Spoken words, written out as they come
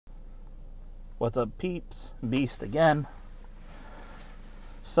What's up, peeps? Beast again.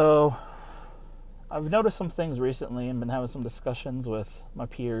 So, I've noticed some things recently and been having some discussions with my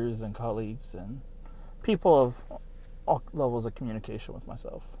peers and colleagues and people of all levels of communication with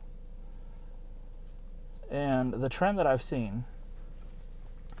myself. And the trend that I've seen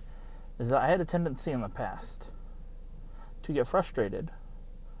is that I had a tendency in the past to get frustrated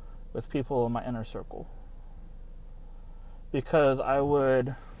with people in my inner circle because I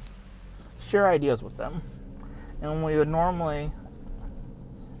would share ideas with them, and we would normally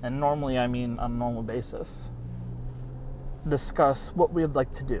I mean on a normal basis, discuss what we would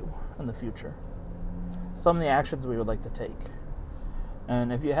like to do in the future, some of the actions we would like to take.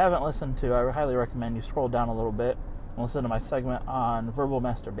 And if you haven't listened to, I highly recommend you scroll down a little bit and listen to my segment on verbal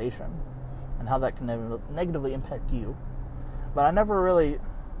masturbation and how that can negatively impact you. But I never really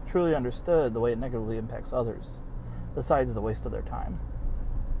truly understood the way it negatively impacts others, besides the waste of their time.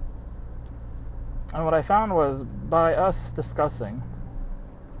 And what I found was, by us discussing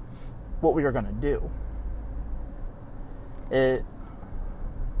what we were going to do, it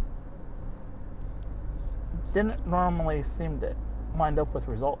didn't normally seem to wind up with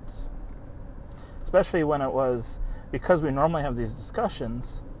results. Especially when it was, because we normally have these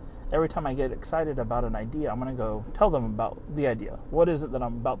discussions, every time I get excited about an idea, I'm going to go tell them about the idea. What is it that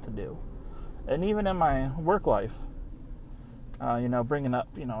I'm about to do? And even in my work life, bringing up,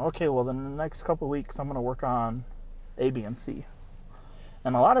 okay, well, in the next couple of weeks, I'm going to work on A, B, and C.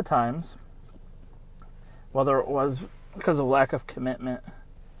 And a lot of times, whether it was because of lack of commitment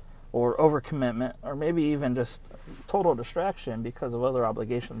or overcommitment, or maybe even just total distraction because of other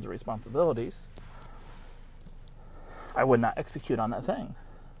obligations or responsibilities, I would not execute on that thing.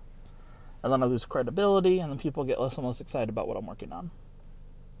 And then I lose credibility, and then people get less and less excited about what I'm working on.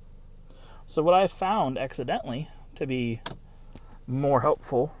 So what I found accidentally to be more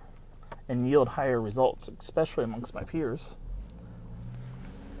helpful and yield higher results, especially amongst my peers,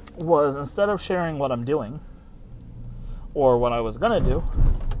 was instead of sharing what I'm doing or what I was going to do,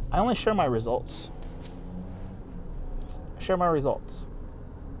 I only share my results. I share my results.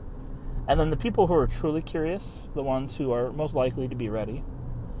 And then the people who are truly curious, the ones who are most likely to be ready,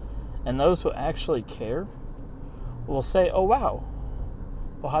 and those who actually care, will say, oh, wow,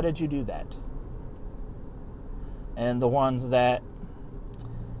 well, how did you do that? And the ones that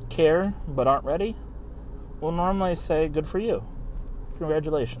care but aren't ready will normally say, good for you.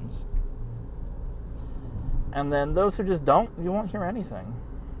 Congratulations. And then those who just don't, you won't hear anything.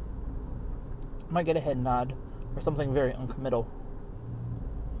 You might get a head nod or something very uncommittal.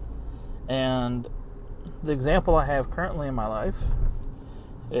 And the example I have currently in my life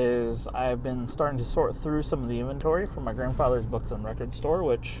is I've been starting to sort through some of the inventory from my grandfather's books and record store,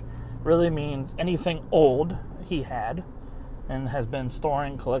 which really means anything old he had and has been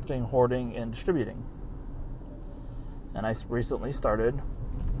storing, collecting, hoarding, and distributing. And I recently started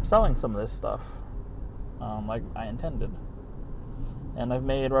selling some of this stuff, like I intended. And I've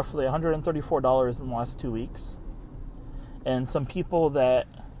made roughly $134 in the last 2 weeks. And some people that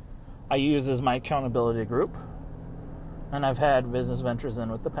I use as my accountability group, and I've had business ventures in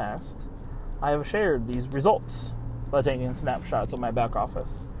with the past, I have shared these results by taking snapshots of my back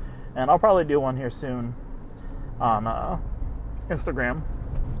office. And I'll probably do one here soon on Instagram,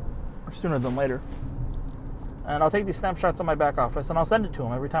 or sooner than later. And I'll take these snapshots of my back office and I'll send it to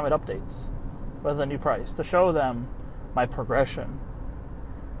them every time it updates with a new price to show them my progression,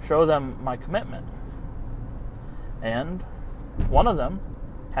 show them my commitment. And one of them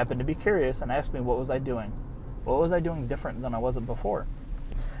happened to be curious and asked me, what was I doing? What was I doing different than I wasn't before?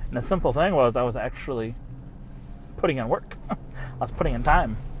 And the simple thing was, I was actually putting in work. I was putting in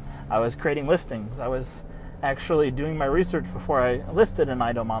time. I was creating listings. I was actually doing my research before I listed an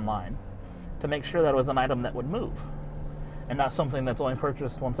item online to make sure that it was an item that would move and not something that's only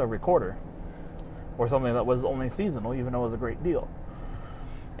purchased once every quarter or something that was only seasonal, even though it was a great deal.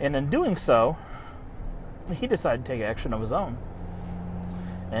 And in doing so, he decided to take action of his own.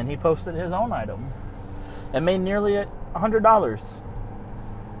 And he posted his own item and made nearly $100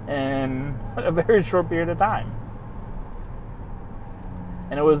 in a very short period of time.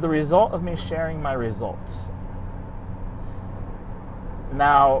 And it was the result of me sharing my results.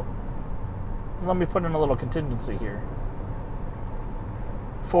 Now, let me put in a little contingency here.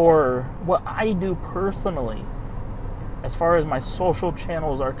 For what I do personally, as far as my social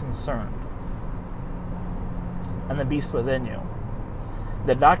channels are concerned, and the beast within you,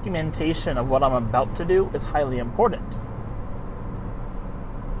 the documentation of what I'm about to do is highly important.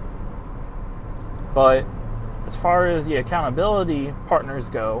 But as far as the accountability partners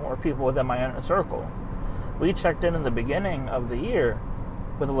go, or people within my inner circle, we checked in the beginning of the year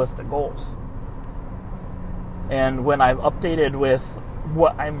with a list of goals. And when I've updated with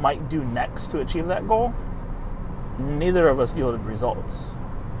what I might do next to achieve that goal, neither of us yielded results.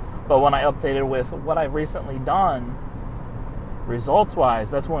 But when I updated with what I've recently done, results-wise,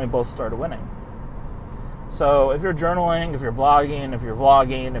 that's when we both started winning. So if you're journaling, if you're blogging, if you're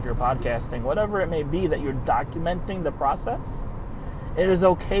vlogging, if you're podcasting, whatever it may be that you're documenting the process, it is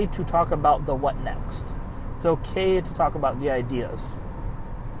okay to talk about the what next. It's okay to talk about the ideas.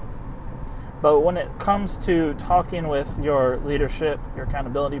 But when it comes to talking with your leadership, your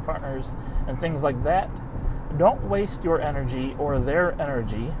accountability partners, and things like that, don't waste your energy or their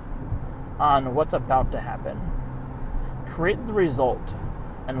energy on what's about to happen. Create the result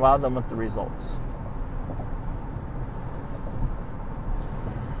and wow them with the results.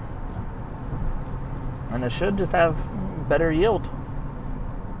 And it should just have better yield.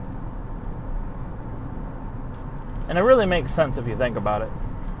 And it really makes sense if you think about it.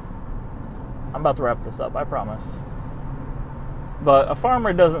 I'm about to wrap this up, I promise. But a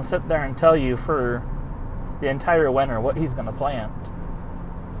farmer doesn't sit there and tell you for the entire winter what he's going to plant.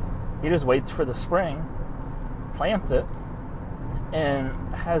 He just waits for the spring, plants it,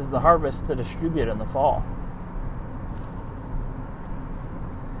 and has the harvest to distribute in the fall.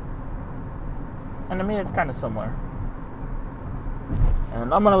 And to me, it's kind of similar.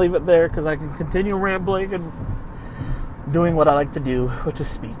 And I'm going to leave it there because I can continue rambling and doing what I like to do, which is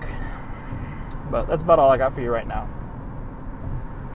speak. But that's about all I got for you right now.